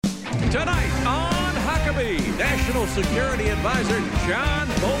Tonight on Huckabee, National Security Advisor John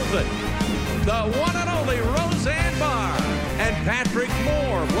Bolton, the one and only Roseanne Barr, and Patrick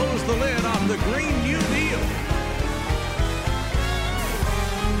Moore blows the lid off the Green New Deal.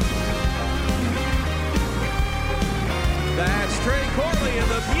 That's Trey Corley in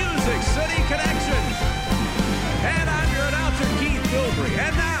the Music City Connection. And I'm your announcer, Keith Bilbrey.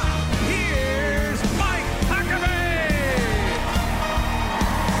 And now, here's Mike Huckabee.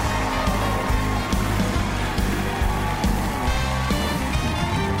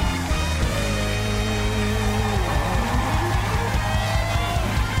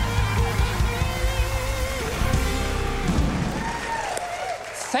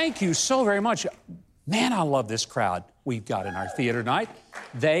 Thank you so very much. Man, I love this crowd we've got in our theater tonight.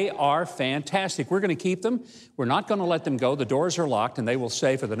 They are fantastic. We're going to keep them. We're not going to let them go. The doors are locked, and they will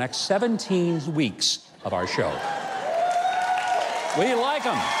stay for the next 17 weeks of our show. We like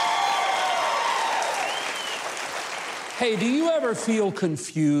them. Hey, do you ever feel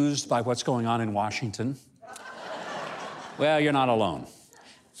confused by what's going on in Washington? Well, you're not alone.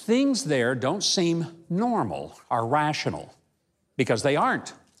 Things there don't seem normal or rational, because they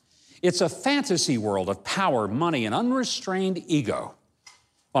aren't. It's a fantasy world of power, money, and unrestrained ego.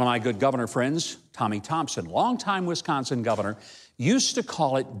 One of my good governor friends, Tommy Thompson, longtime Wisconsin governor, used to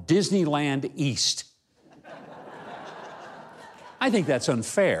call it Disneyland East. I think that's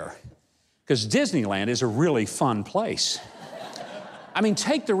unfair, because Disneyland is a really fun place. I mean,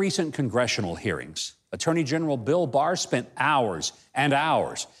 take the recent congressional hearings. Attorney General Bill Barr spent hours and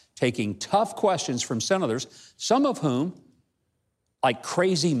hours taking tough questions from senators, some of whom, like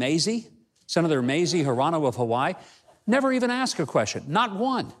Crazy Mazie, Senator Mazie Hirono of Hawaii, never even asked a question, not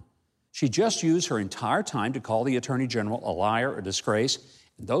one. She just used her entire time to call the Attorney General a liar, a disgrace,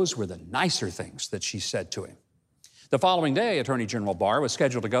 and those were the nicer things that she said to him. The following day, Attorney General Barr was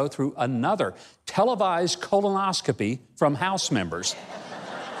scheduled to go through another televised colonoscopy from House members.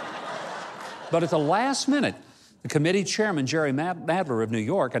 But at the last minute, the committee chairman, Jerry Nadler of New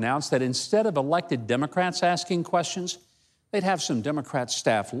York, announced that instead of elected Democrats asking questions, they'd have some Democrat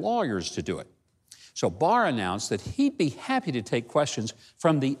staff lawyers to do it. So Barr announced that he'd be happy to take questions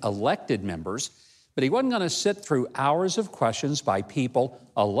from the elected members, but he wasn't going to sit through hours of questions by people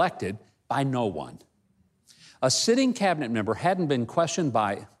elected by no one. A sitting cabinet member hadn't been questioned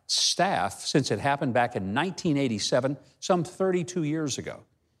by staff since it happened back in 1987, some 32 years ago.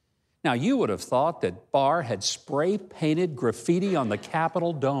 Now, you would have thought that Barr had spray-painted graffiti on the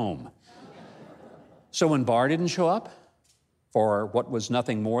Capitol dome. So when Barr didn't show up for what was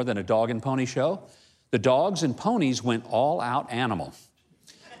nothing more than a dog and pony show, the dogs and ponies went all-out animal.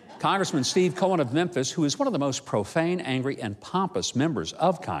 Congressman Steve Cohen of Memphis, who is one of the most profane, angry, and pompous members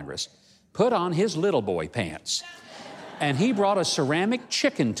of Congress, put on his little boy pants. And he brought a ceramic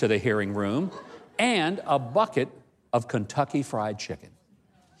chicken to the hearing room and a bucket of Kentucky Fried Chicken.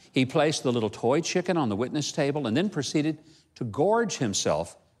 He placed the little toy chicken on the witness table and then proceeded to gorge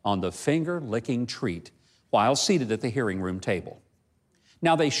himself on the finger-licking treat while seated at the hearing room table.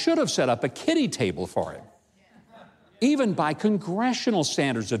 Now, they should have set up a kiddie table for him. Even by congressional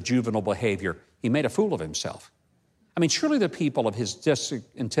standards of juvenile behavior, he made a fool of himself. I mean, surely the people of his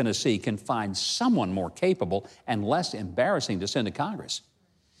district in Tennessee can find someone more capable and less embarrassing to send to Congress.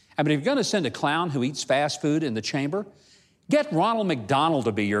 I mean, if you're going to send a clown who eats fast food in the chamber, get Ronald McDonald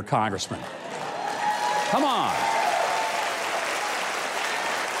to be your congressman. Come on.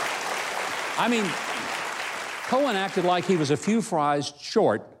 I mean, Cohen acted like he was a few fries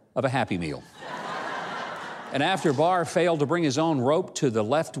short of a Happy Meal. And after Barr failed to bring his own rope to the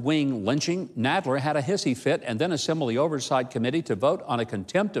left-wing lynching, Nadler had a hissy fit and then assembled the Oversight Committee to vote on a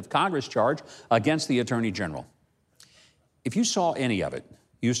contempt of Congress charge against the Attorney General. If you saw any of it,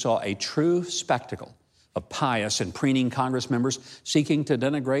 you saw a true spectacle of pious and preening Congress members seeking to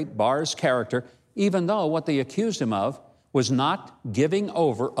denigrate Barr's character, even though what they accused him of was not giving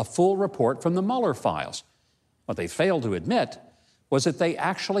over a full report from the Mueller files. What they failed to admit was that they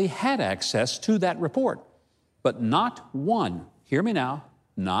actually had access to that report. But not one, hear me now,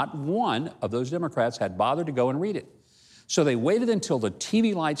 not one of those Democrats had bothered to go and read it. So they waited until the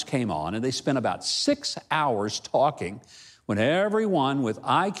TV lights came on, and they spent about 6 hours talking when everyone with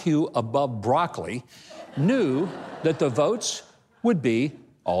IQ above broccoli knew that the votes would be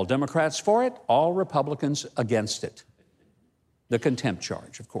all Democrats for it, all Republicans against it. The contempt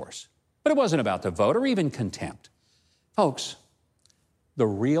charge, of course. But it wasn't about the vote or even contempt. Folks, the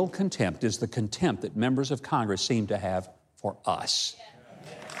real contempt is the contempt that members of Congress seem to have for us.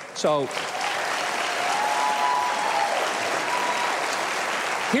 So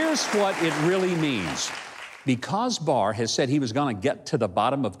here's what it really means. Because Barr has said he was going to get to the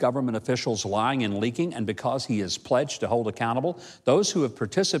bottom of government officials lying and leaking, and because he has pledged to hold accountable those who have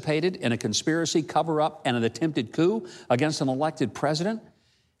participated in a conspiracy, cover-up, and an attempted coup against an elected president,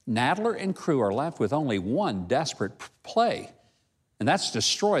 Nadler and crew are left with only one desperate play, and that's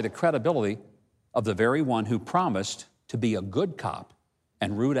destroy the credibility of the very one who promised to be a good cop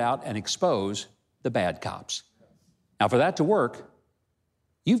and root out and expose the bad cops. Now, for that to work,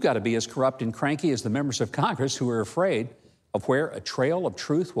 you've got to be as corrupt and cranky as the members of Congress who are afraid of where a trail of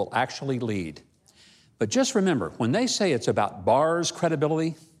truth will actually lead. But just remember, when they say it's about Barr's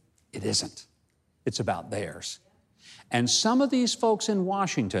credibility, it isn't. It's about theirs. And some of these folks in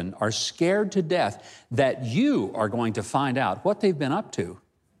Washington are scared to death that you are going to find out what they've been up to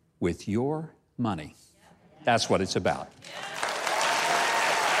with your money. That's what it's about.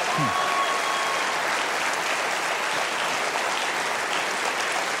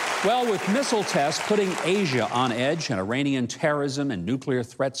 Well, with missile tests putting Asia on edge and Iranian terrorism and nuclear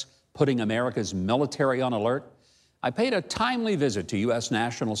threats putting America's military on alert, I paid a timely visit to U.S.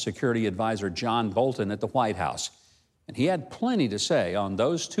 National Security Advisor John Bolton at the White House, and he had plenty to say on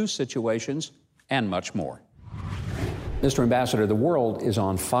those two situations and much more. Mr. Ambassador, the world is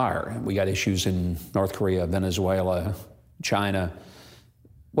on fire. We got issues in North Korea, Venezuela, China.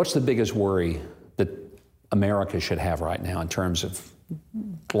 What's the biggest worry that America should have right now in terms of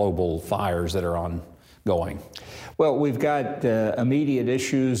global fires that are ongoing? Well, we've got immediate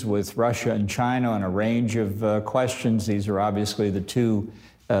issues with Russia and China on a range of questions. These are obviously the two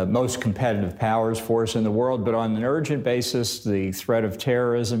most competitive powers for us in the world. But on an urgent basis, the threat of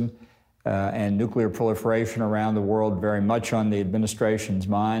terrorism and nuclear proliferation around the world very much on the administration's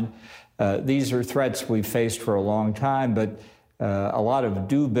mind. These are threats we've faced for a long time, but a lot of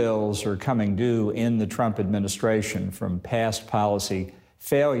due bills are coming due in the Trump administration from past policy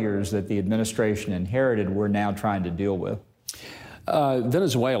failures that the administration inherited we're now trying to deal with.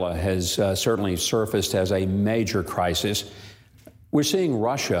 Venezuela has certainly surfaced as a major crisis. We're seeing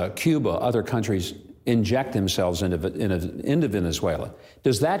Russia, Cuba, other countries inject themselves into Venezuela.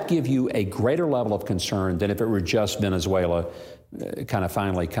 Does that give you a greater level of concern than if it were just Venezuela kind of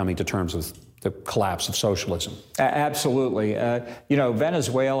finally coming to terms with the collapse of socialism? Absolutely.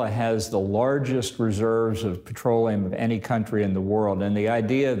 Venezuela has the largest reserves of petroleum of any country in the world. And the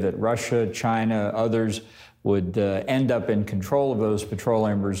idea that Russia, China, others would end up in control of those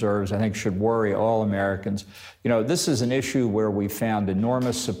petroleum reserves, I think should worry all Americans. This is an issue where we found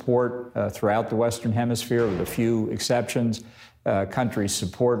enormous support throughout the Western Hemisphere, with a few exceptions. Countries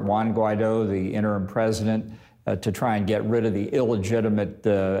support Juan Guaido, the interim president, to try and get rid of the illegitimate,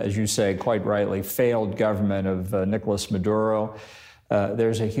 as you say, quite rightly, failed government of Nicolas Maduro.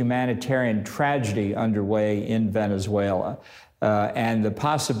 There's a humanitarian tragedy underway in Venezuela. And the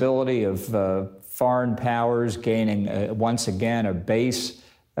possibility of foreign powers gaining, once again, a base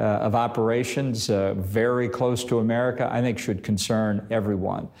of operations very close to America, I think should concern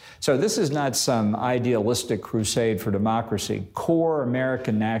everyone. So this is not some idealistic crusade for democracy. Core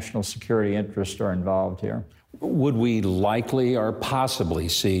American national security interests are involved here. Would we likely or possibly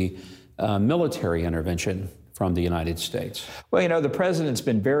see military intervention from the United States? Well, the president's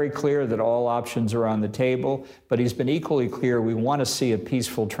been very clear that all options are on the table, but he's been equally clear we want to see a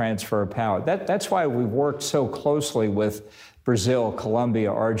peaceful transfer of power. That's why we've worked so closely with Brazil,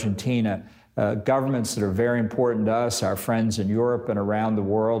 Colombia, Argentina, governments that are very important to us, our friends in Europe and around the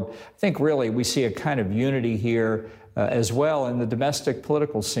world. I think really we see a kind of unity here as well in the domestic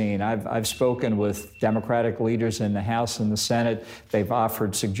political scene. I've spoken with Democratic leaders in the House and the Senate. They've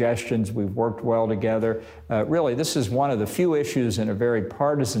offered suggestions. We've worked well together. Really, this is one of the few issues in a very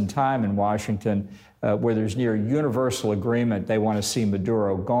partisan time in Washington where there's near universal agreement. They want to see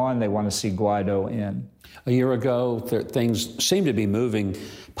Maduro gone. They want to see Guaido in. A year ago, things seemed to be moving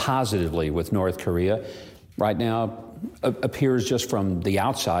positively with North Korea. Right now, appears just from the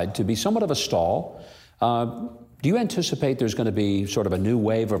outside to be somewhat of a stall. Do you anticipate there's going to be sort of a new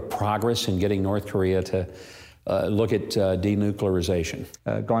wave of progress in getting North Korea to look at denuclearization?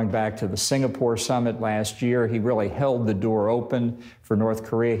 Going back to the Singapore summit last year, he really held the door open for North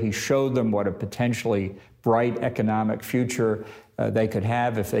Korea. He showed them what a potentially bright economic future they could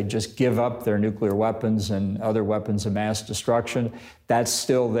have if they just give up their nuclear weapons and other weapons of mass destruction. That's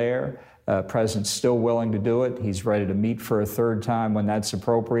still there. President's still willing to do it. He's ready to meet for a third time when that's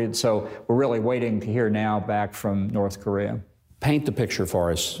appropriate. So we're really waiting to hear now back from North Korea. Paint the picture for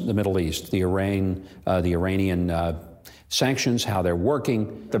us, the Middle East, the Iranian sanctions, how they're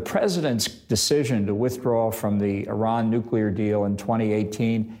working. The president's decision to withdraw from the Iran nuclear deal in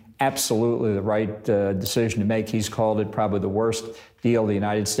 2018 absolutely the right decision to make. He's called it probably the worst deal the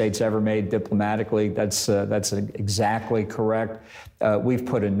United States ever made diplomatically. That's exactly correct. We've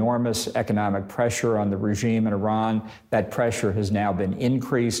put enormous economic pressure on the regime in Iran. That pressure has now been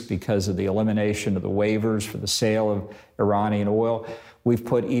increased because of the elimination of the waivers for the sale of Iranian oil. We've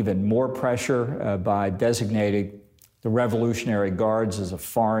put even more pressure by designating the Revolutionary Guards as a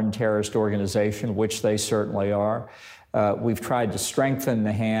foreign terrorist organization, which they certainly are. We've tried to strengthen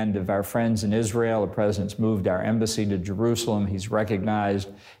the hand of our friends in Israel. The president's moved our embassy to Jerusalem. He's recognized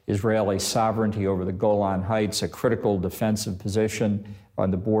Israeli sovereignty over the Golan Heights, a critical defensive position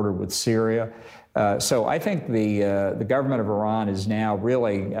on the border with Syria. So I think the government of Iran is now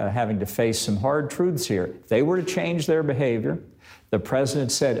really having to face some hard truths here. If they were to change their behavior, the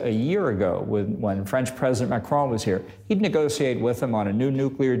president said a year ago when French President Macron was here, he'd negotiate with them on a new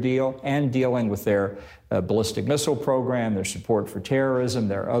nuclear deal and dealing with their ballistic missile program, their support for terrorism,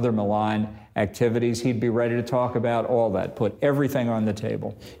 their other malign activities. He'd be ready to talk about all that, put everything on the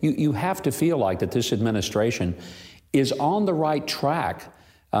table. You have to feel like that this administration is on the right track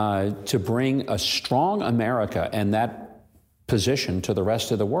to bring a strong America and that position to the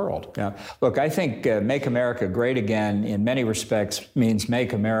rest of the world. Yeah. Look, I think Make America Great Again in many respects means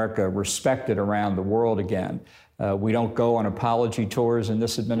make America respected around the world again. We don't go on apology tours in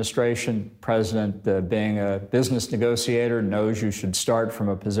this administration. President, being a business negotiator, knows you should start from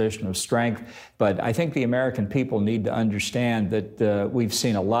a position of strength. But I think the American people need to understand that we've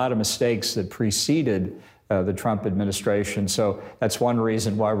seen a lot of mistakes that preceded the Trump administration. So that's one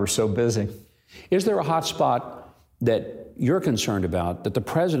reason why we're so busy. Is there a hot spot that you're concerned about, that the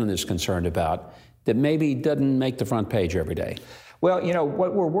president is concerned about, that maybe doesn't make the front page every day? Well, you know,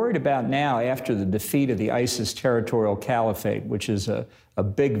 what we're worried about now after the defeat of the ISIS territorial caliphate, which is a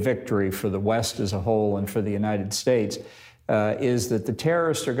big victory for the West as a whole and for the United States, is that the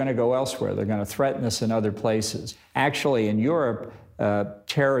terrorists are going to go elsewhere. They're going to threaten us in other places. Actually, in Europe,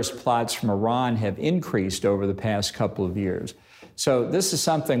 terrorist plots from Iran have increased over the past couple of years. So this is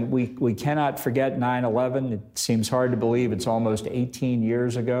something we cannot forget. 9/11, it seems hard to believe it's almost 18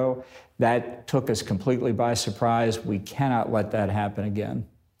 years ago. That took us completely by surprise. We cannot let that happen again.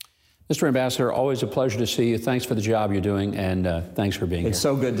 Mr. Ambassador, always a pleasure to see you. Thanks for the job you're doing, and thanks for being here. It's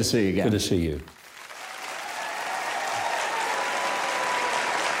so good to see you again. Good to see you.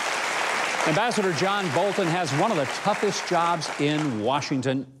 Ambassador John Bolton has one of the toughest jobs in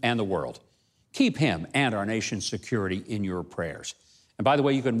Washington and the world. Keep him and our nation's security in your prayers. And by the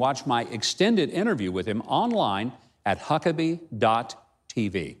way, you can watch my extended interview with him online at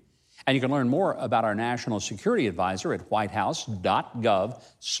Huckabee.tv. And you can learn more about our national security advisor at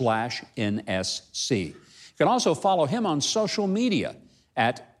whitehouse.gov/NSC. You can also follow him on social media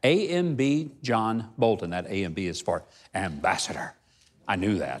at AMB John Bolton. That AMB is for Ambassador. I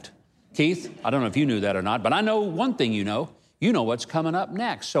knew that. Keith, I don't know if you knew that or not, but I know one thing you know. You know what's coming up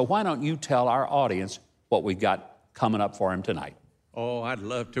next. So why don't you tell our audience what we've got coming up for him tonight? Oh, I'd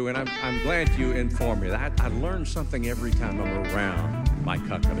love to, and I'm glad you informed me. I learn something every time I'm around Mike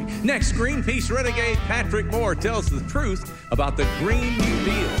Huckabee. Next, Greenpeace renegade Patrick Moore tells the truth about the Green New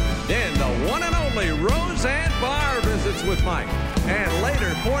Deal. Then the one and only Roseanne Barr visits with Mike. And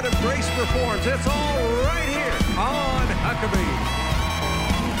later, Point of Grace performs. It's all right here on Huckabee.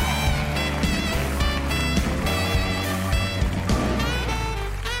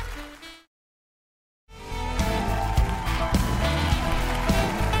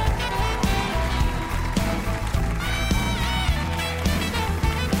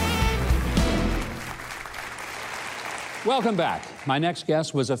 Welcome back. My next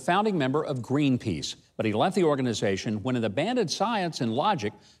guest was a founding member of Greenpeace, but he left the organization when it abandoned science and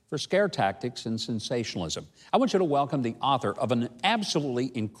logic for scare tactics and sensationalism. I want you to welcome the author of an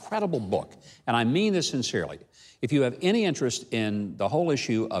absolutely incredible book, and I mean this sincerely. If you have any interest in the whole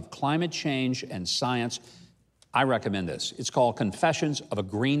issue of climate change and science, I recommend this. It's called Confessions of a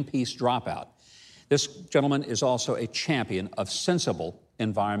Greenpeace Dropout. This gentleman is also a champion of sensible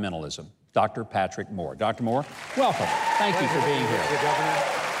environmentalism. Dr. Patrick Moore. Dr. Moore, welcome. Thank you for being here.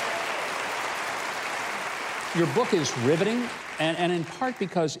 Your book is riveting, and in part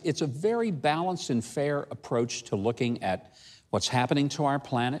because it's a very balanced and fair approach to looking at what's happening to our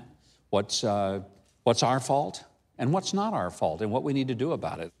planet, what's our fault, and what's not our fault, and what we need to do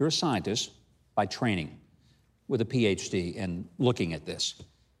about it. You're a scientist by training with a PhD in looking at this.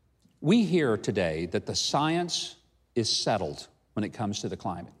 We hear today that the science is settled when it comes to the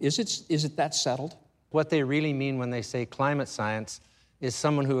climate. Is it that settled? What they really mean when they say climate science is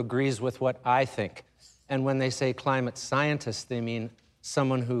someone who agrees with what I think. And when they say climate scientist, they mean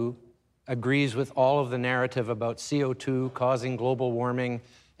someone who agrees with all of the narrative about CO2 causing global warming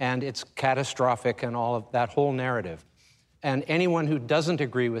and it's catastrophic and all of that whole narrative. And anyone who doesn't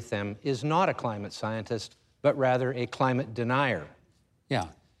agree with them is not a climate scientist, but rather a climate denier. Yeah.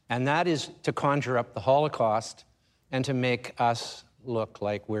 And that is to conjure up the Holocaust and to make us look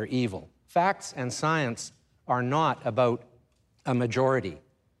like we're evil. Facts and science are not about a majority.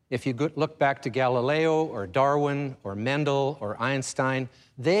 If you look back to Galileo or Darwin or Mendel or Einstein,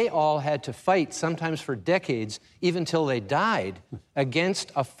 they all had to fight, sometimes for decades, even till they died,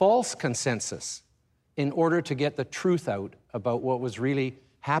 against a false consensus in order to get the truth out about what was really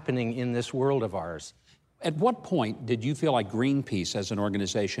happening in this world of ours. At what point did you feel like Greenpeace as an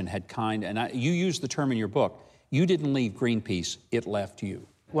organization had you used the term in your book, you didn't leave Greenpeace, it left you?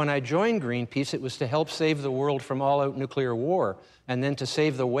 When I joined Greenpeace, it was to help save the world from all-out nuclear war, and then to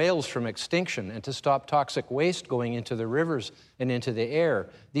save the whales from extinction, and to stop toxic waste going into the rivers and into the air.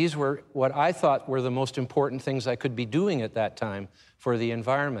 These were what I thought were the most important things I could be doing at that time for the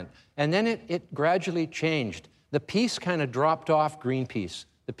environment. And then it gradually changed. The peace kind of dropped off Greenpeace,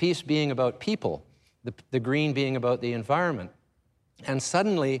 the peace being about people, the green being about the environment. And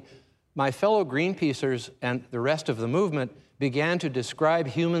suddenly, my fellow Greenpeacers and the rest of the movement began to describe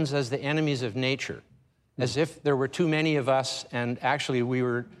humans as the enemies of nature, as if there were too many of us and actually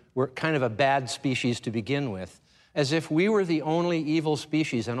we're kind of a bad species to begin with, as if we were the only evil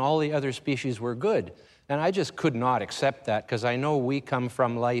species and all the other species were good. And I just could not accept that, because I know we come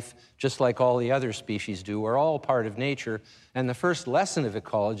from life just like all the other species do. We're all part of nature. And the first lesson of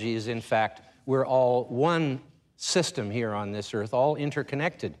ecology is, in fact, we're all one system here on this earth, all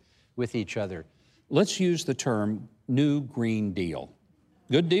interconnected with each other. Let's use the term New Green Deal.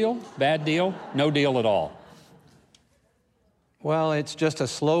 Good deal? Bad deal? No deal at all? Well, it's just a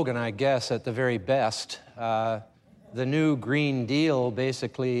slogan, I guess, at the very best. The New Green Deal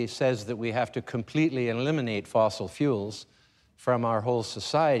basically says that we have to completely eliminate fossil fuels from our whole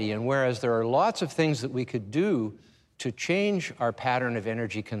society. And whereas there are lots of things that we could do to change our pattern of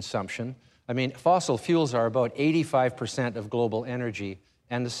energy consumption, I mean, fossil fuels are about 85% of global energy,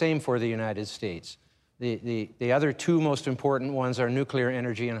 and the same for the United States. The other two most important ones are nuclear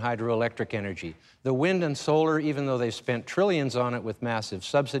energy and hydroelectric energy. The wind and solar, even though they've spent trillions on it with massive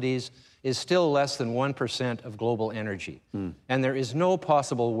subsidies, is still less than 1% of global energy. And there is no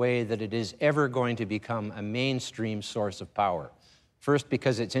possible way that it is ever going to become a mainstream source of power. First,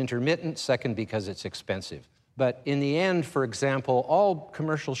 because it's intermittent. Second, because it's expensive. But in the end, for example, all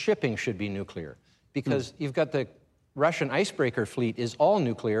commercial shipping should be nuclear, because you've got the Russian icebreaker fleet is all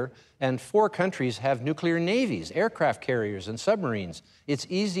nuclear, and 4 countries have nuclear navies, aircraft carriers, and submarines. It's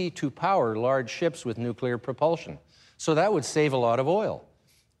easy to power large ships with nuclear propulsion. So that would save a lot of oil.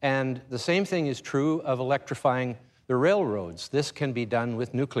 And the same thing is true of electrifying the railroads. This can be done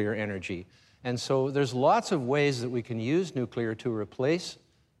with nuclear energy. And so there's lots of ways that we can use nuclear to replace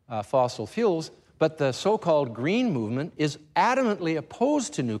fossil fuels, but the so-called green movement is adamantly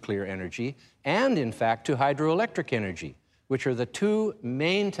opposed to nuclear energy and, in fact, to hydroelectric energy, which are the 2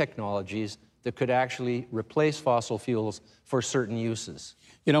 main technologies that could actually replace fossil fuels for certain uses.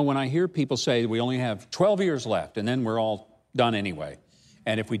 You know, when I hear people say we only have 12 years left and then we're all done anyway,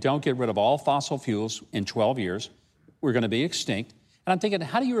 and if we don't get rid of all fossil fuels in 12 years, we're going to be extinct. And I'm thinking,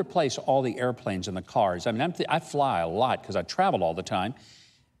 how do you replace all the airplanes and the cars? I mean, I fly a lot because I travel all the time.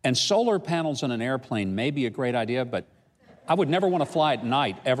 And solar panels on an airplane may be a great idea, but I would never want to fly at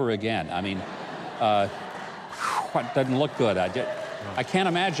night ever again. I mean, it doesn't look good. I can't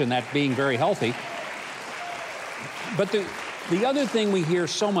imagine that being very healthy. But the other thing we hear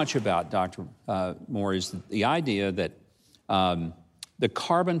so much about, Dr. Moore, is the idea that the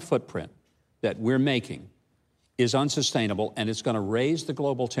carbon footprint that we're making is unsustainable, and it's going to raise the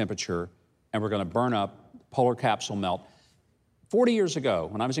global temperature, and we're going to burn up, polar caps will melt. 40 years ago,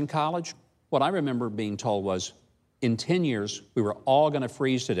 when I was in college, what I remember being told was, in 10 years, we were all going to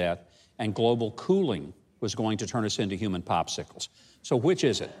freeze to death, and global cooling was going to turn us into human popsicles. So which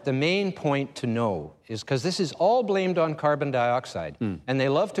is it? The main point to know is, because this is all blamed on carbon dioxide, and they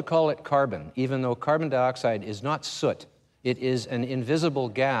love to call it carbon, even though carbon dioxide is not soot. It is an invisible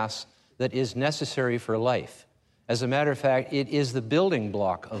gas that is necessary for life. As a matter of fact, it is the building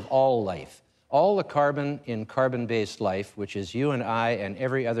block of all life. All the carbon in carbon-based life, which is you and I and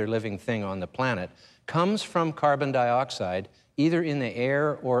every other living thing on the planet, comes from carbon dioxide, either in the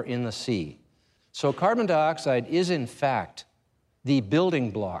air or in the sea. So carbon dioxide is, in fact, the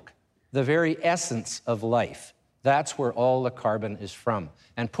building block, the very essence of life. That's where all the carbon is from.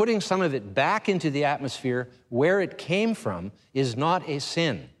 And putting some of it back into the atmosphere where it came from is not a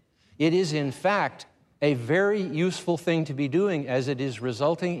sin. It is, in fact, a very useful thing to be doing, as it is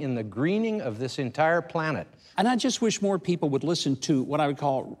resulting in the greening of this entire planet. And I just wish more people would listen to what I would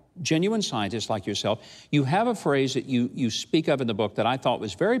call genuine scientists like yourself. You have a phrase that you speak of in the book that I thought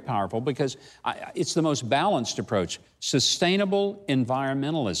was very powerful because it's the most balanced approach: sustainable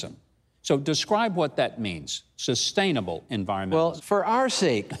environmentalism. So describe what that means, sustainable environmentalism. Well, for our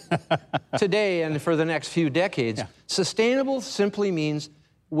sake, today and for the next few decades, sustainable simply means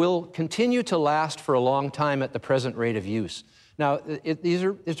will continue to last for a long time at the present rate of use. Now,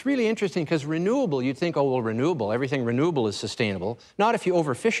 it's really interesting because renewable, you'd think, oh, well, renewable, everything renewable is sustainable. Not if you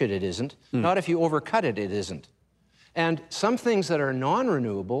overfish it, it isn't. Not if you overcut it, it isn't. And some things that are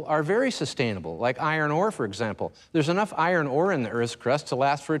non-renewable are very sustainable, like iron ore, for example. There's enough iron ore in the Earth's crust to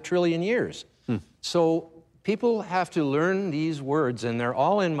last for 1 trillion years. So people have to learn these words, and they're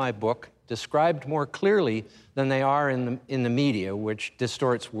all in my book, described more clearly than they are in the media, which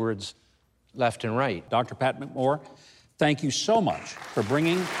distorts words left and right. Dr. Pat McMorr, thank you so much for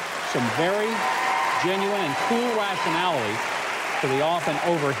bringing some very genuine and cool rationality to the often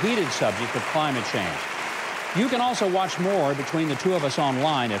overheated subject of climate change. You can also watch more between the two of us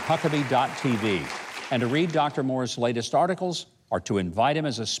online at Huckabee.tv. And to read Dr. Moore's latest articles or to invite him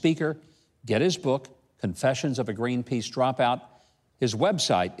as a speaker, get his book, Confessions of a Greenpeace Dropout. His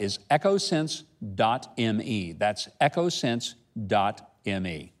website is echosense.me. That's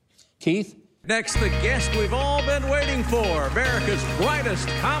echosense.me. Keith? Next, the guest we've all been waiting for, America's brightest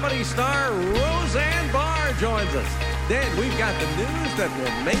comedy star, Roseanne Barr, joins us. Then we've got the news that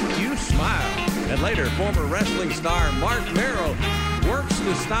will make you smile. And later, former wrestling star Mark Merrill works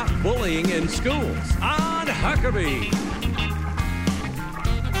to stop bullying in schools on Huckabee.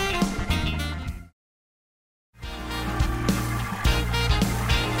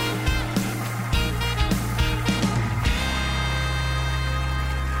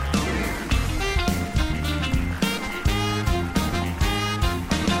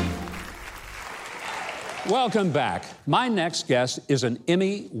 Welcome back. My next guest is an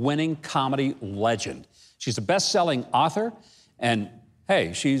Emmy-winning comedy legend. She's a best-selling author, and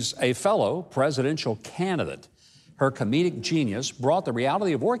hey, she's a fellow presidential candidate. Her comedic genius brought the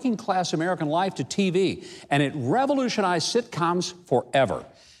reality of working-class American life to TV, and it revolutionized sitcoms forever.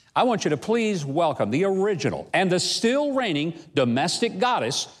 I want you to please welcome the original and the still reigning domestic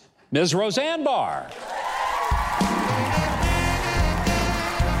goddess, Ms. Roseanne Barr.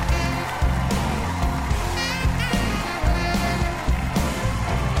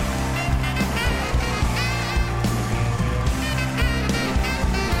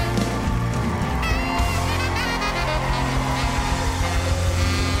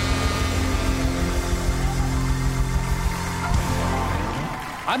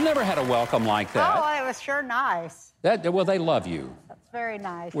 I've never had a welcome like that. Oh, well, it was sure nice. Well, they love you. That's very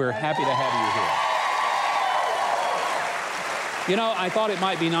nice. We're happy to have you here. You know, I thought it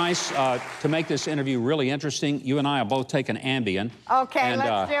might be nice to make this interview really interesting. You and I have both taken Ambien. Okay,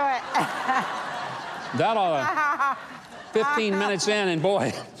 let's do it. That ought to, 15 minutes in, and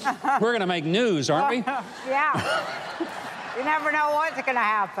boy, we're going to make news, aren't we? Yeah. You never know what's going to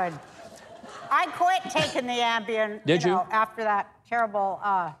happen. I quit taking the Ambien. Did you? After that terrible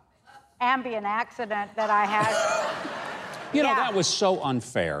Ambien accident that I had. You know, that was so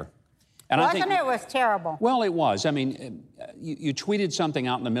unfair. And Wasn't I think, it? It was terrible. Well, it was. I mean, you tweeted something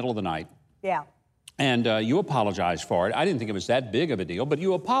out in the middle of the night. Yeah. And you apologized for it. I didn't think it was that big of a deal, but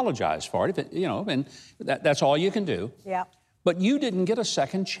you apologized for it. You know, and that's all you can do. Yeah. But you didn't get a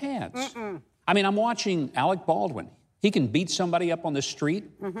second chance. I mean, I'm watching Alec Baldwin. He can beat somebody up on the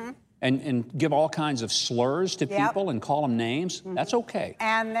street and give all kinds of slurs to people and call them names. That's okay.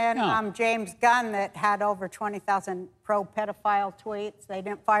 And then James Gunn, that had over 20,000 pro-pedophile tweets. They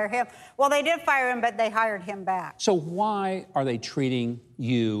didn't fire him. Well, they did fire him, but they hired him back. So why are they treating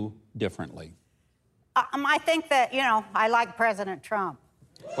you differently? I think that, you know, I like President Trump.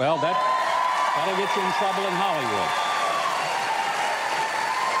 Well, that'll get you in trouble in Hollywood.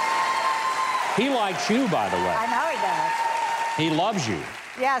 He likes you, by the way. I know he does. He loves you.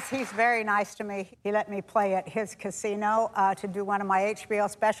 Yes, he's very nice to me. He let me play at his casino to do one of my HBO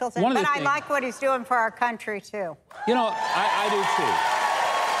specials. But I like what he's doing for our country, too. You know, I do,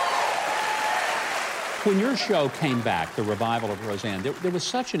 too. When your show came back, the revival of Roseanne, there was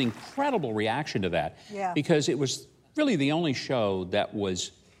such an incredible reaction to that. Yeah. Because it was really the only show that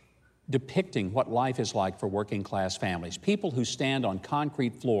was depicting what life is like for working class families. People who stand on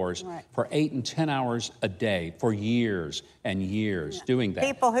concrete floors for 8 and 10 hours a day for years and years doing that.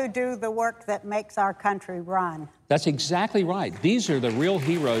 People who do the work that makes our country run. That's exactly right. These are the real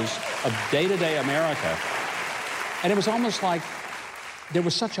heroes of day-to-day America. And it was almost like there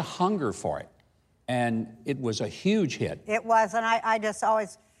was such a hunger for it. And it was a huge hit. It was, and I just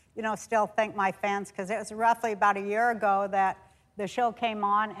always, still thank my fans, because it was roughly about a year ago that the show came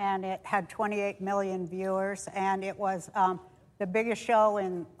on, and it had 28 million viewers, and it was the biggest show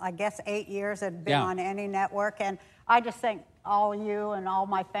in, I guess, 8 years it had been on any network. And I just thank all you and all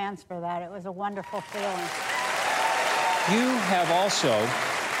my fans for that. It was a wonderful feeling. You have also,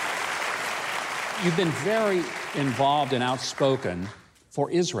 you've been very involved and outspoken for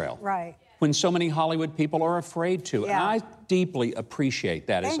Israel. Right. When so many Hollywood people are afraid to. Yeah. And I deeply appreciate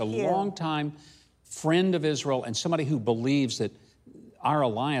that. As a longtime friend of Israel and somebody who believes that our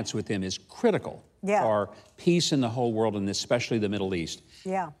alliance with them is critical for peace in the whole world, and especially the Middle East.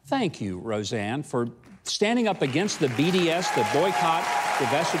 Yeah. Thank you, Roseanne, for standing up against the BDS, the boycott,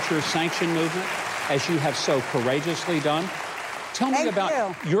 divestiture, sanction movement, as you have so courageously done. Tell me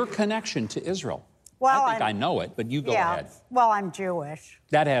about your connection to Israel. Well, I think I know it, but you go ahead. Well, I'm Jewish.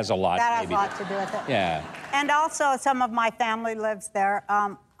 That has a lot. That has a lot to do with it. Yeah. And also, some of my family lives there.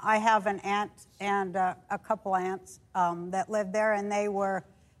 I have an aunt and a couple aunts that live there, and they were,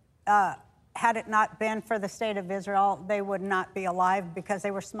 had it not been for the state of Israel, they would not be alive, because they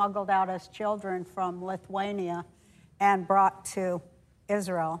were smuggled out as children from Lithuania and brought to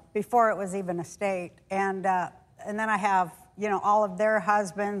Israel before it was even a state. And then I have, all of their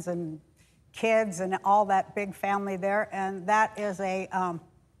husbands and kids and all that big family there, and that is a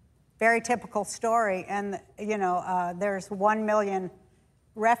very typical story. And there's 1 million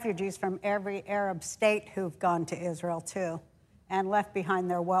refugees from every Arab state who've gone to Israel too, and left behind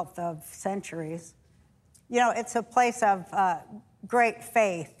their wealth of centuries. It's a place of great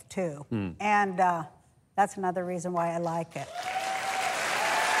faith too, and that's another reason why I like it.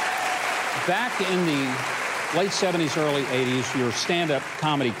 Back in the late 70s, early 80s, your stand-up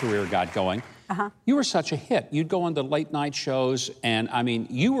comedy career got going. You were such a hit. You'd go on the late night shows, and I mean,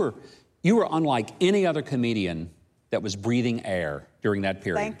 you were unlike any other comedian that was breathing air during that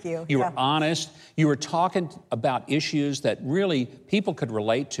period. Thank you. You were honest. You were talking about issues that really people could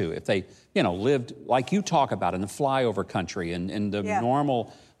relate to if they, lived like you talk about in the flyover country and in the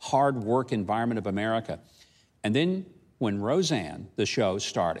normal hard work environment of America. And then when Roseanne, the show,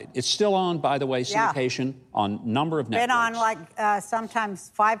 started, it's still on, by the way, syndication on a number of networks. Been on sometimes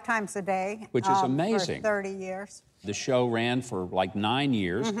 5 times a day. Which is amazing. For 30 years. The show ran for 9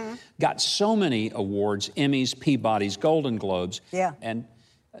 years, got so many awards, Emmys, Peabodys, Golden Globes. Yeah. And,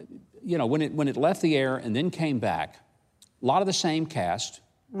 when it left the air and then came back, a lot of the same cast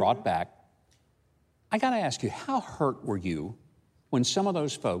brought back. I got to ask you, how hurt were you when some of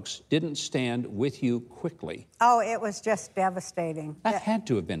those folks didn't stand with you quickly? Oh, it was just devastating. That had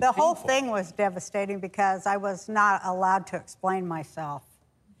to have been painful. The whole thing was devastating, because I was not allowed to explain myself.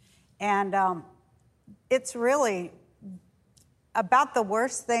 And it's really about the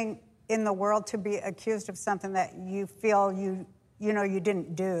worst thing in the world to be accused of something that you feel you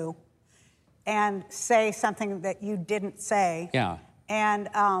didn't do, and say something that you didn't say. Yeah. And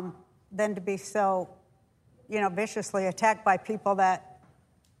then to be so, viciously attacked by people that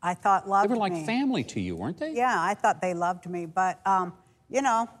I thought loved me. They were like family to you, weren't they? Yeah, I thought they loved me. But,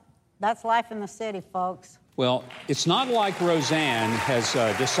 that's life in the city, folks. Well, it's not like Roseanne has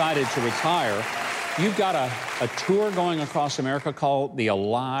decided to retire. You've got a tour going across America called the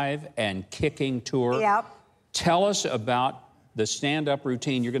Alive and Kicking Tour. Yep. Tell us about the stand-up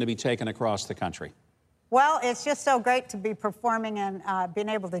routine you're going to be taking across the country. Well, it's just so great to be performing and being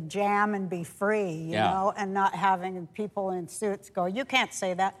able to jam and be free, you know, and not having people in suits go, you can't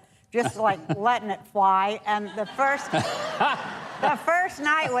say that. Just like letting it fly. And the first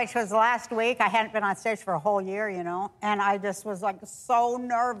night, which was last week, I hadn't been on stage for a whole year, and I just was like so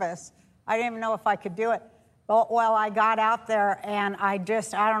nervous. I didn't even know if I could do it. Well, I got out there, and I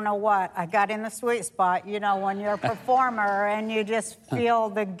don't know what. I got in the sweet spot, when you're a performer and you just feel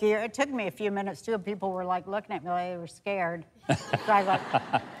the gear. It took me a few minutes, too. People were, looking at me like they were scared. So I was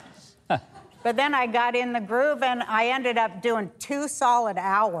like... But then I got in the groove, and I ended up doing 2 solid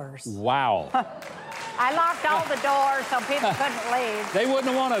hours. Wow. I locked all the doors so people couldn't leave. They wouldn't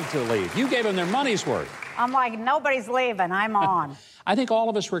have wanted to leave. You gave them their money's worth. I'm like, nobody's leaving. I'm on. I think all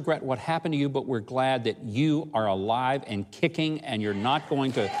of us regret what happened to you, but we're glad that you are alive and kicking, and you're not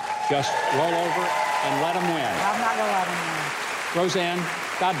going to just roll over and let them win. I'm not going to let them win. Roseanne,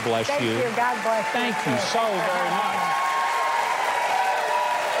 God bless you. Thank you. God bless you. Thank you so very much.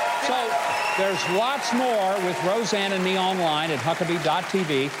 So there's lots more with Roseanne and me online at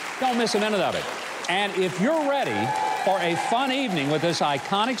Huckabee.tv. Don't miss a minute of it. And if you're ready for a fun evening with this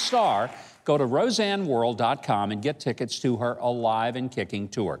iconic star, go to RoseanneWorld.com and get tickets to her Alive and Kicking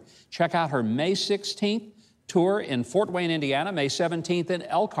tour. Check out her May 16th tour in Fort Wayne, Indiana, May 17th in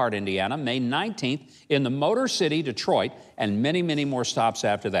Elkhart, Indiana, May 19th in the Motor City, Detroit, and many, many more stops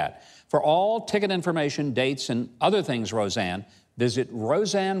after that. For all ticket information, dates, and other things Roseanne, visit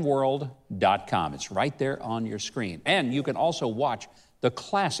roseanneworld.com. It's right there on your screen. And you can also watch the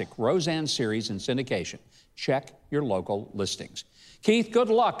classic Roseanne series in syndication. Check your local listings. Keith, good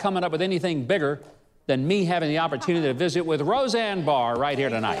luck coming up with anything bigger than me having the opportunity to visit with Roseanne Barr right here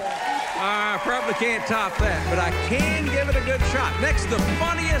tonight. I probably can't top that, but I can give it a good shot. Next, the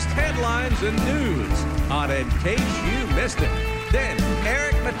funniest headlines and news on In Case You Missed It. Then,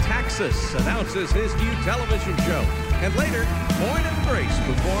 Eric Metaxas announces his new television show. And later, Point of Grace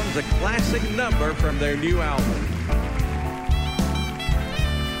performs a classic number from their new album.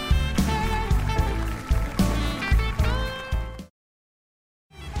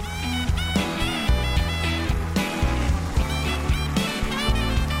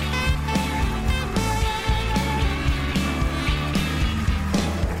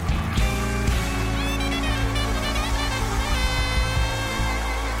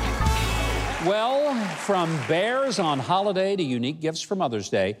 Well, from bears on holiday to unique gifts for Mother's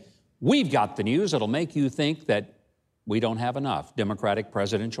Day, we've got the news that'll make you think that we don't have enough Democratic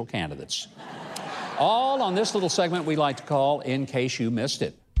presidential candidates. All on this little segment we like to call In Case You Missed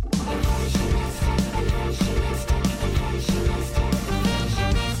It.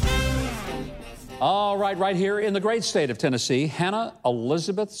 All right here in the great state of Tennessee, Hannah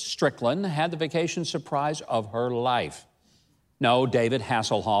Elizabeth Strickland had the vacation surprise of her life. No, David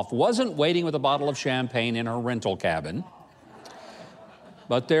Hasselhoff wasn't waiting with a bottle of champagne in her rental cabin.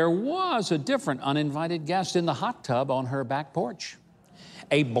 But there was a different uninvited guest in the hot tub on her back porch.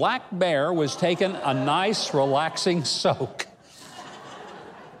 A black bear was taking a nice, relaxing soak.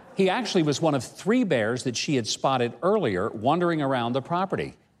 He actually was one of 3 bears that she had spotted earlier wandering around the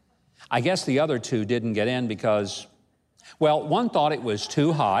property. I guess the other 2 didn't get in because, well, one thought it was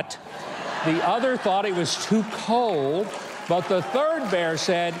too hot. The other thought it was too cold. But the 3rd bear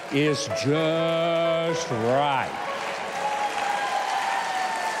said, "It's just right."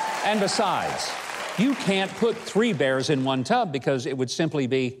 And besides, you can't put 3 bears in one tub because it would simply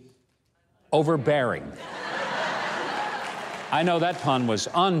be overbearing. I know that pun was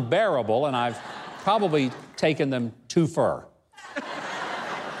unbearable, and I've probably taken them too far.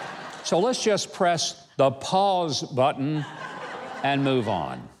 So let's just press the pause button and move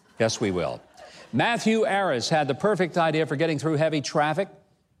on. Yes, we will. Matthew Aris had the perfect idea for getting through heavy traffic.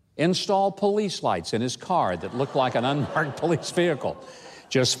 Install police lights in his car that looked like an unmarked police vehicle.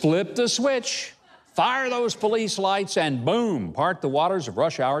 Just flip the switch, fire those police lights, and boom, part the waters of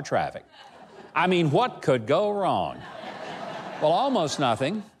rush hour traffic. I mean, what could go wrong? Well, almost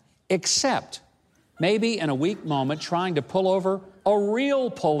nothing, except maybe in a weak moment trying to pull over a real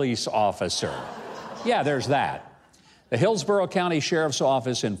police officer. Yeah, there's that. The Hillsborough County Sheriff's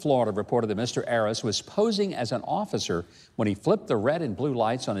Office in Florida reported that Mr. Aris was posing as an officer when he flipped the red and blue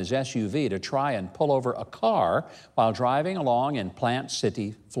lights on his SUV to try and pull over a car while driving along in Plant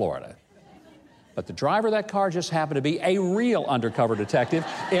City, Florida. But the driver of that car just happened to be a real undercover detective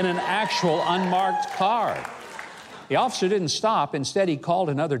in an actual unmarked car. The officer didn't stop. Instead, he called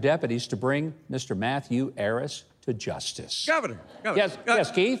in other deputies to bring Mr. Matthew Aris to justice. Governor.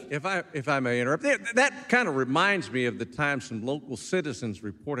 Yes, Keith? If I may interrupt, that kind of reminds me of the time some local citizens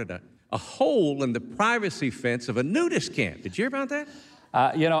reported a hole in the privacy fence of a nudist camp. Did you hear about that?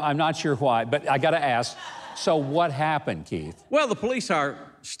 I'm not sure why, but I got to ask, so what happened, Keith? Well, the police are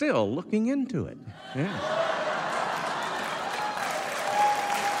still looking into it. Yeah.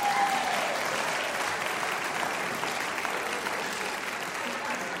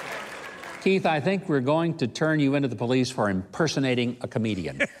 Keith, I think we're going to turn you into the police for impersonating a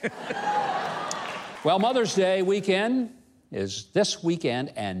comedian. Well, Mother's Day weekend is this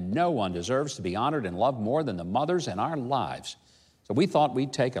weekend, and no one deserves to be honored and loved more than the mothers in our lives. So we thought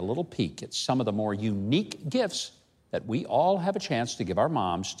we'd take a little peek at some of the more unique gifts that we all have a chance to give our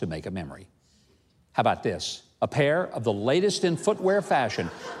moms to make a memory. How about this? A pair of the latest in footwear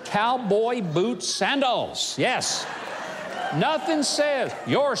fashion, cowboy boot sandals. Yes. Nothing says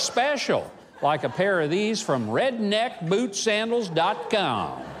you're special like a pair of these from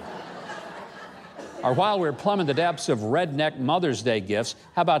redneckbootsandals.com. Or while we're plumbing the depths of redneck Mother's Day gifts,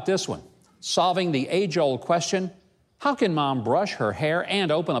 how about this one? Solving the age-old question, how can Mom brush her hair and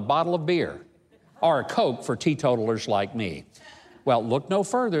open a bottle of beer? Or a Coke for teetotalers like me? Well, look no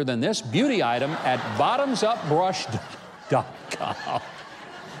further than this beauty item at bottomsupbrush.com.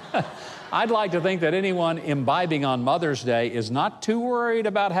 I'd like to think that anyone imbibing on Mother's Day is not too worried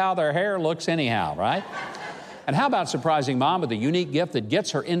about how their hair looks anyhow, right? And how about surprising Mom with a unique gift that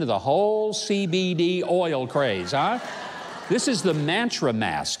gets her into the whole CBD oil craze, huh? This is the Mantra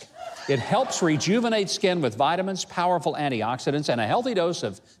Mask. It helps rejuvenate skin with vitamins, powerful antioxidants, and a healthy dose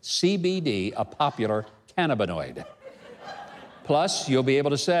of CBD, a popular cannabinoid. Plus, you'll be able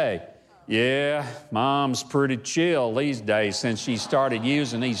to say, yeah, Mom's pretty chill these days since she started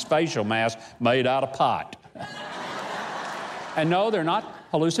using these facial masks made out of pot. And no, they're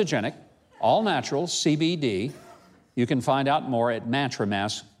not hallucinogenic, all natural, CBD. You can find out more at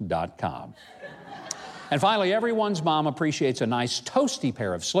mantramask.com. And finally, everyone's mom appreciates a nice toasty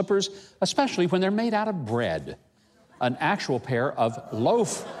pair of slippers, especially when they're made out of bread, an actual pair of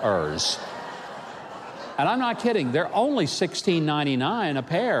loafers. And I'm not kidding, they're only $16.99 a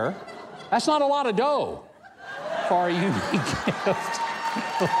pair. That's not a lot of dough for a unique gift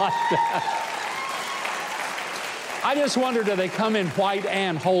like that. I just wonder, do they come in white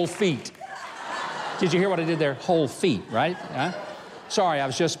and whole feet? Did you hear what I did there? Whole feet, right? Huh? Sorry, I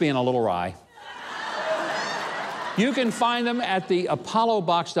was just being a little wry. You can find them at the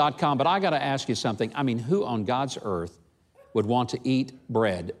apollobox.com, but I got to ask you something. I mean, who on God's earth would want to eat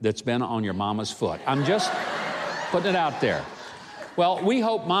bread that's been on your mama's foot? I'm just putting it out there. Well, we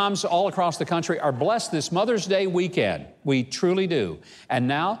hope moms all across the country are blessed this Mother's Day weekend. We truly do. And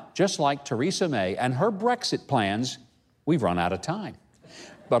now, just like Theresa May and her Brexit plans, we've run out of time.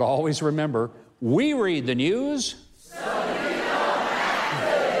 But always remember, we read the news.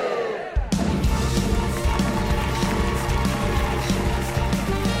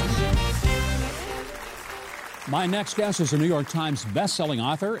 My next guest is a New York Times best-selling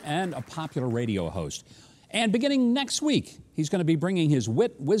author and a popular radio host. And beginning next week, he's going to be bringing his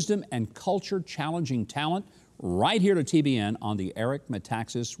wit, wisdom, and culture-challenging talent right here to TBN on the Eric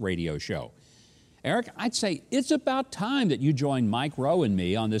Metaxas Radio Show. Eric, I'd say it's about time that you join Mike Rowe and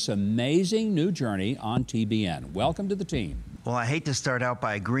me on this amazing new journey on TBN. Welcome to the team. Well, I hate to start out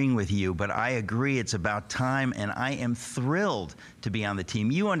by agreeing with you, but I agree it's about time, and I am thrilled to be on the team.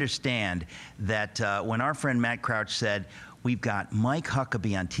 You understand that when our friend Matt Crouch said, we've got Mike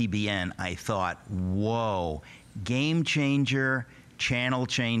Huckabee on TBN, I thought, whoa, game changer, channel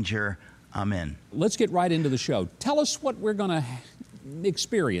changer, I'm in. Let's get right into the show. Tell us what we're going to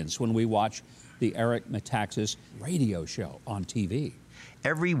experience when we watch the Eric Metaxas Radio Show on TV.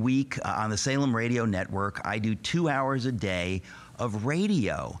 Every week on the Salem Radio Network, I do 2 hours a day of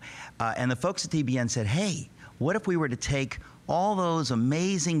radio. And the folks at TBN said, hey, what if we were to take all those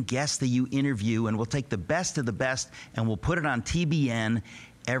amazing guests that you interview, and we'll take the best of the best, and we'll put it on TBN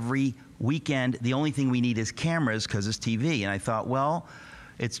every weekend. The only thing we need is cameras because it's TV. And I thought, well,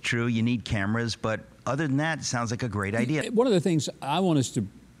 it's true, you need cameras, but other than that, it sounds like a great idea. One of the things I want us to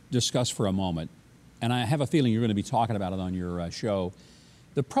discuss for a moment, and I have a feeling you're going to be talking about it on your show,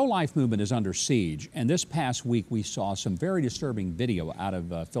 the pro-life movement is under siege, and this past week we saw some very disturbing video out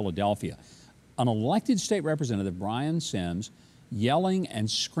of Philadelphia. An elected state representative, Brian Sims, yelling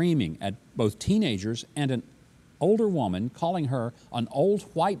and screaming at both teenagers and an older woman, calling her an old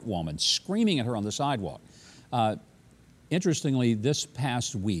white woman, screaming at her on the sidewalk. Interestingly, this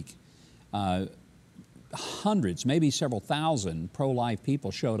past week, hundreds, maybe several thousand pro-life people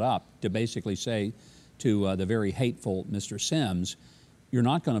showed up to basically say to the very hateful Mr. Sims, you're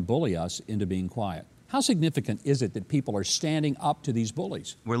not going to bully us into being quiet. How significant is it that people are standing up to these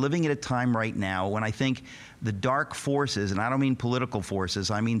bullies? We're living at a time right now when I think the dark forces, and I don't mean political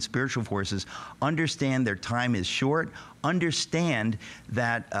forces, I mean spiritual forces, understand their time is short, understand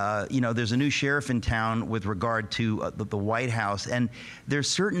that, there's a new sheriff in town with regard to the White House, and there's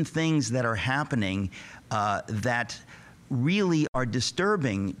certain things that are happening that really are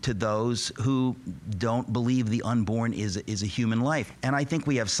disturbing to those who don't believe the unborn is a human life. And I think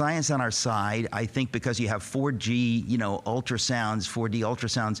we have science on our side. I think because you have 4G, ultrasounds, 4D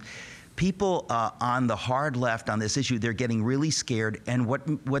ultrasounds, people on the hard left on this issue, they're getting really scared. And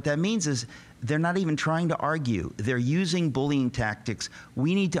what that means is they're not even trying to argue. They're using bullying tactics.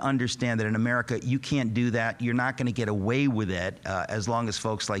 We need to understand that in America, you can't do that. You're not going to get away with it as long as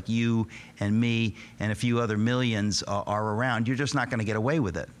folks like you and me and a few other millions are around. You're just not going to get away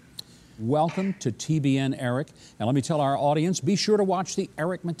with it. Welcome to TBN, Eric. And let me tell our audience, be sure to watch the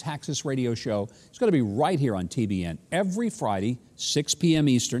Eric Metaxas Radio Show. It's going to be right here on TBN every Friday, 6 p.m.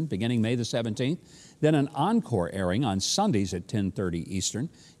 Eastern, beginning May the 17th. Then an encore airing on Sundays at 10:30 Eastern.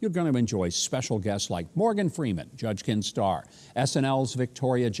 You're going to enjoy special guests like Morgan Freeman, Judge Ken Starr, SNL's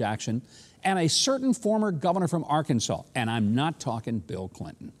Victoria Jackson, and a certain former governor from Arkansas. And I'm not talking Bill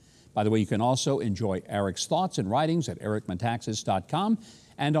Clinton. By the way, you can also enjoy Eric's thoughts and writings at ericmetaxas.com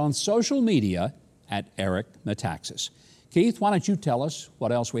and on social media at Eric Metaxas. Keith, why don't you tell us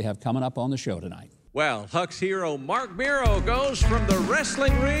what else we have coming up on the show tonight? Well, Huck's hero Mark Miro goes from the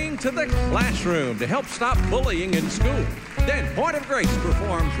wrestling ring to the classroom to help stop bullying in school. Then Point of Grace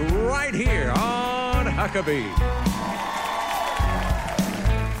performs right here on Huckabee.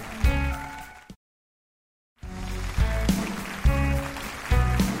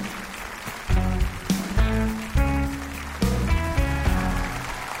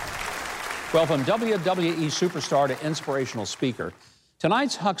 Well, from WWE superstar to inspirational speaker,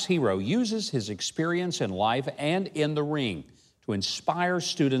 tonight's Huck's hero uses his experience in life and in the ring to inspire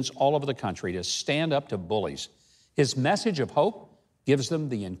students all over the country to stand up to bullies. His message of hope gives them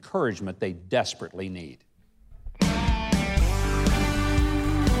the encouragement they desperately need.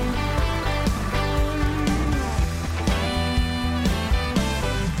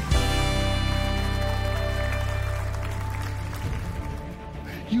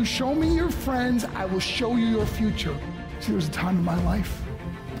 You show me your friends, I will show you your future. See, there was a time in my life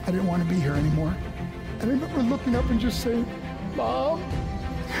I didn't want to be here anymore. And I remember looking up and just saying, Mom,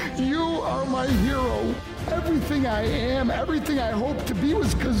 you are my hero. Everything I am, everything I hope to be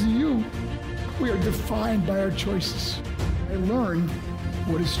was because of you. We are defined by our choices. I learned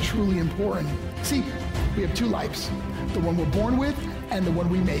what is truly important. See, we have two lives, the one we're born with and the one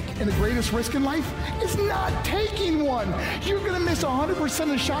we make. And the greatest risk in life is not taking one. You're gonna miss 100% of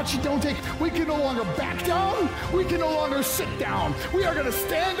the shots you don't take. We can no longer back down. We can no longer sit down. We are gonna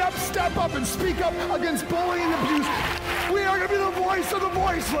stand up, step up, and speak up against bullying and abuse. We are gonna be the voice of the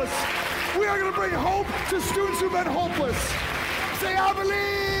voiceless. We are gonna bring hope to students who've been hopeless. Say, I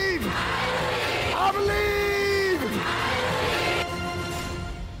believe! I believe!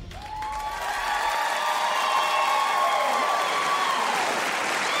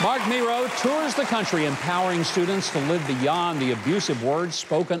 Mark Miro tours the country empowering students to live beyond the abusive words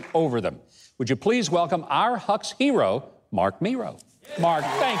spoken over them. Would you please welcome our Huck's hero, Mark Miro. Mark,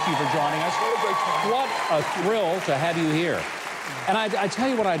 thank you for joining us. What a thrill to have you here. And I tell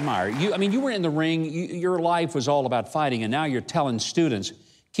you what I admire. You were in the ring, your life was all about fighting, and now you're telling students,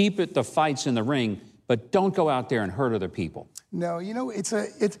 keep it the fights in the ring, but don't go out there and hurt other people. No, it's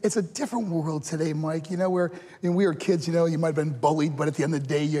a different world today, Mike. Where we were kids, you might have been bullied, but at the end of the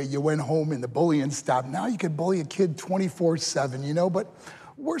day, you went home and the bullying stopped. Now you could bully a kid 24/7, but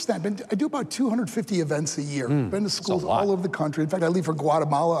worse than that, I do about 250 events a year. Been to schools all over the country. In fact, I leave for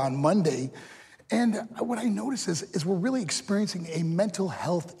Guatemala on Monday. And what I notice is we're really experiencing a mental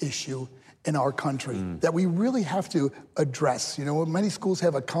health issue in our country that we really have to address. Many schools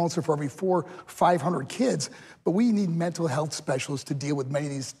have a counselor for every 400-500 kids, but we need mental health specialists to deal with many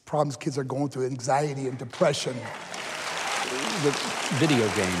of these problems kids are going through, anxiety and depression. The video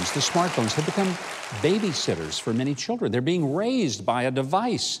games, the smartphones have become babysitters for many children. They're being raised by a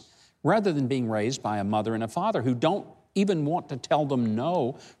device rather than being raised by a mother and a father who don't even want to tell them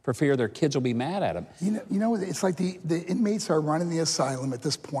no for fear their kids will be mad at them. It's like the inmates are running the asylum at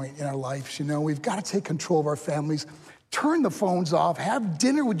this point in our lives. We've got to take control of our families. Turn the phones off. Have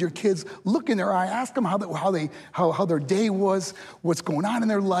dinner with your kids. Look in their eye. Ask them how their day was, what's going on in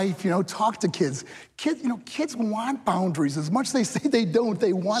their life. Talk to kids. Kids want boundaries. As much as they say they don't,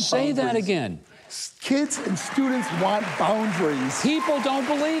 they want boundaries. Say that again. Kids and students want boundaries. People don't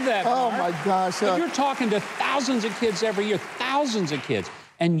believe that, Oh, Mark. my gosh. But you're talking to thousands of kids every year, thousands of kids,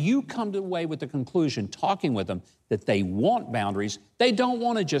 and you come away with the conclusion, talking with them, that they want boundaries. They don't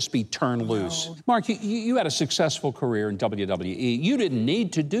want to just be turned loose. Mark, you had a successful career in WWE. You didn't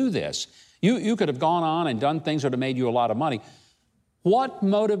need to do this. You could have gone on and done things that would have made you a lot of money. What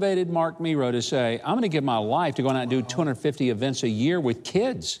motivated Mark Miro to say, I'm going to give my life to go out and do 250 events a year with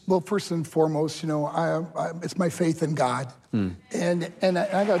kids? Well, first and foremost, it's my faith in God. And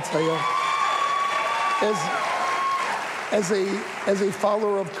I got to tell you, as a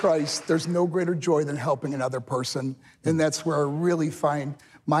follower of Christ, there's no greater joy than helping another person. And that's where I really find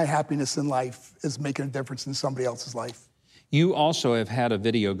my happiness in life, is making a difference in somebody else's life. You also have had a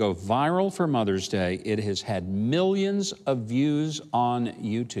video go viral for Mother's Day. It has had millions of views on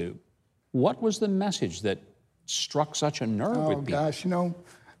YouTube. What was the message that struck such a nerve with people? Oh, gosh,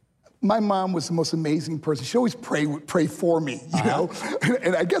 my mom was the most amazing person. She always pray for me,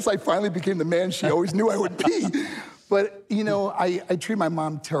 And I guess I finally became the man she always knew I would be. But, I treated my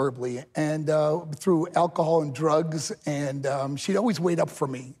mom terribly, and through alcohol and drugs, and she'd always wait up for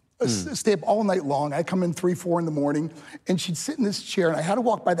me. Stay up all night long. I'd come in 3, 4 in the morning, and she'd sit in this chair, and I had to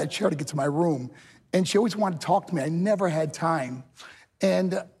walk by that chair to get to my room. And she always wanted to talk to me. I never had time.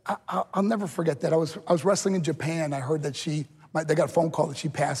 And I'll never forget that. I was wrestling in Japan. I heard that they got a phone call that she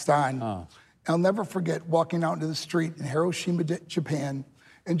passed on. I'll never forget walking out into the street in Hiroshima, Japan,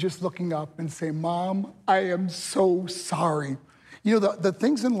 and just looking up and saying, Mom, I am so sorry. You know, the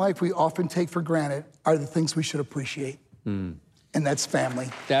things in life we often take for granted are the things we should appreciate. And that's family.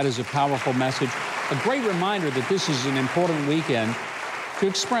 That is a powerful message. A great reminder that this is an important weekend to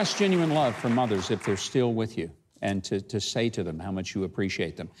express genuine love for mothers if they're still with you, and to say to them how much you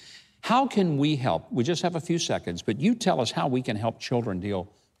appreciate them. How can we help? We just have a few seconds, but you tell us how we can help children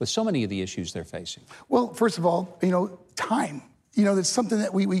deal with so many of the issues they're facing. Well, first of all, you know, time. You know, that's something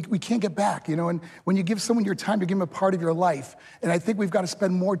that we can't get back, you know, and when you give someone your time, you give them a part of your life. And I think we've got to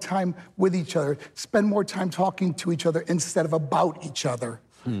spend more time with each other, spend more time talking to each other instead of about each other.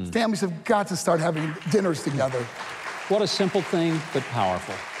 Families have got to start having dinners together. What a simple thing, but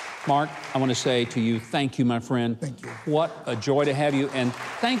powerful. Mark, I want to say to you, thank you, my friend. Thank you. What a joy to have you, and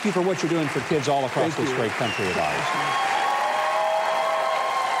thank you for what you're doing for kids all across this great country of ours.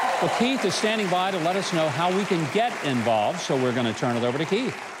 Well, Keith is standing by to let us know how we can get involved, so we're going to turn it over to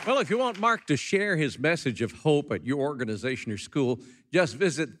Keith. Well, if you want Mark to share his message of hope at your organization or school, just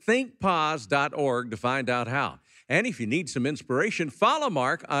visit thinkpause.org to find out how. And if you need some inspiration, follow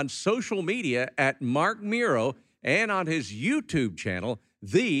Mark on social media at Mark Miro and on his YouTube channel,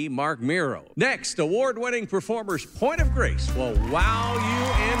 The Mark Miro. Next, award-winning performers Point of Grace will wow you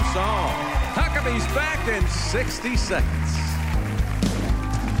in song. Huckabee's back in 60 seconds.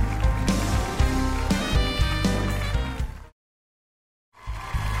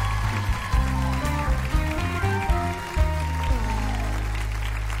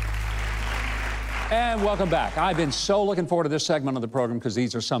 And welcome back. I've been so looking forward to this segment of the program because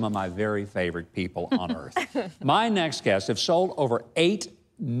these are some of my very favorite people on earth. My next guests have sold over 8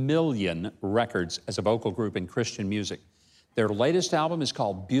 million records as a vocal group in Christian music. Their latest album is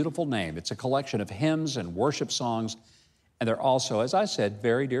called Beautiful Name. It's a collection of hymns and worship songs. And they're also, as I said,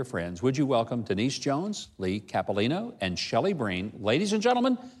 very dear friends. Would you welcome Denise Jones, Lee Capolino, and Shelley Breen. Ladies and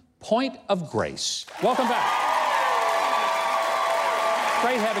gentlemen, Point of Grace. Welcome back.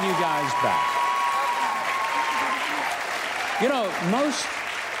 Great having you guys back. You know, most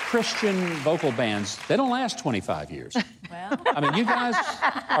Christian vocal bands, they don't last 25 years. Well. I mean, you guys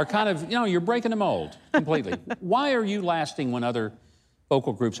are kind of, you know, you're breaking the mold completely. Why are you lasting when other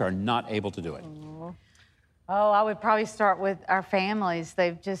vocal groups are not able to do it? Oh, I would probably start with our families.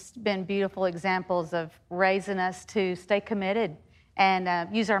 They've just been beautiful examples of raising us to stay committed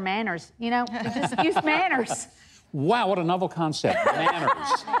and use our manners. You know, we just use manners. Wow, what a novel concept, manners.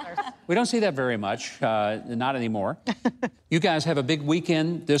 We don't see that very much, not anymore. You guys have a big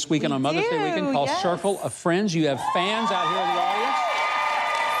weekend this weekend on Mother's Day weekend called Circle of Friends. You have fans out here in the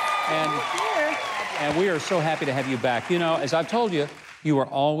audience. And we are so happy to have you back. You know, as I've told you, you are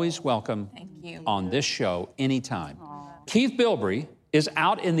always welcome on this show anytime. Keith Bilbrey is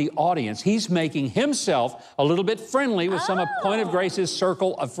out in the audience. He's making himself a little bit friendly with some of Point of Grace's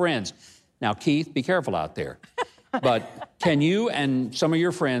Circle of Friends. Now, Keith, be careful out there. But can you and some of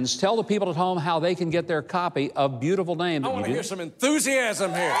your friends tell the people at home how they can get their copy of Beautiful Name? I want to hear some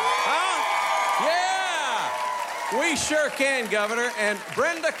enthusiasm here. Huh? Yeah! We sure can, Governor. And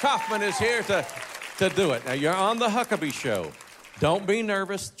Brenda Kaufman is here to do it. Now, you're on the Huckabee Show. Don't be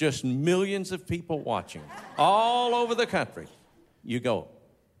nervous. Just millions of people watching all over the country. You go.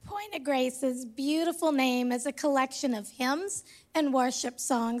 Point of Grace's Beautiful Name is a collection of hymns and worship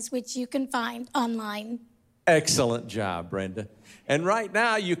songs which you can find online. Excellent job, Brenda. And right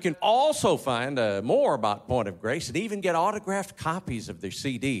now, you can also find more about Point of Grace and even get autographed copies of their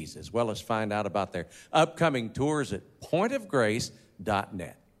CDs, as well as find out about their upcoming tours at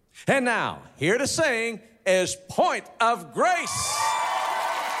pointofgrace.net. And now, here to sing is Point of Grace.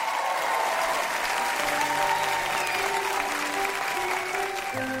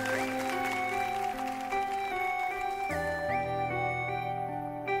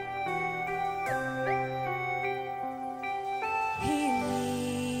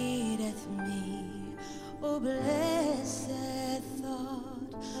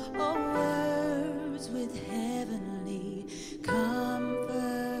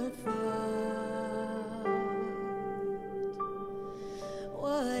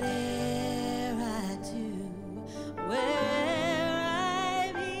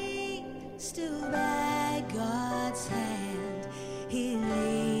 He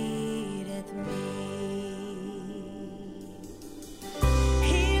leadeth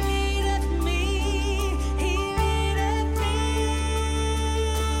me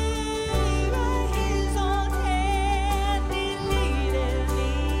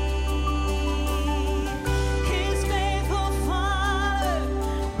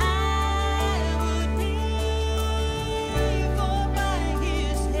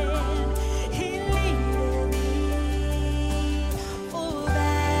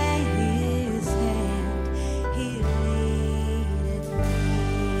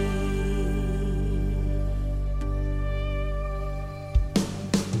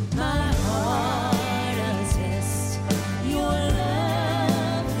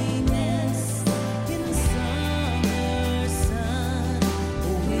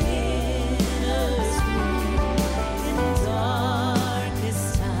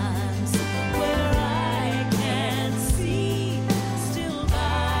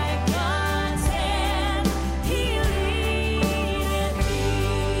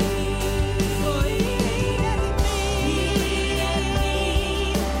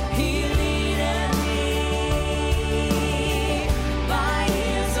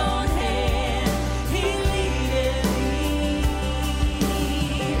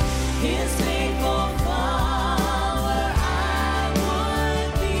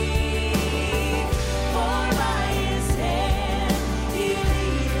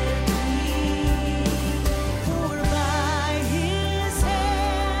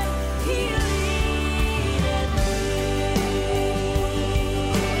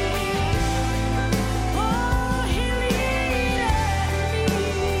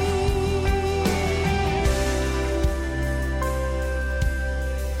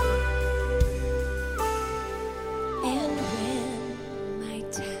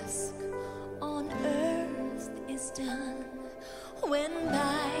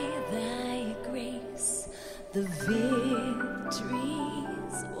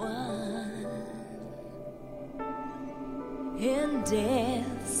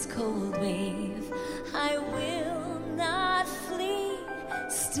death's cold wave, I will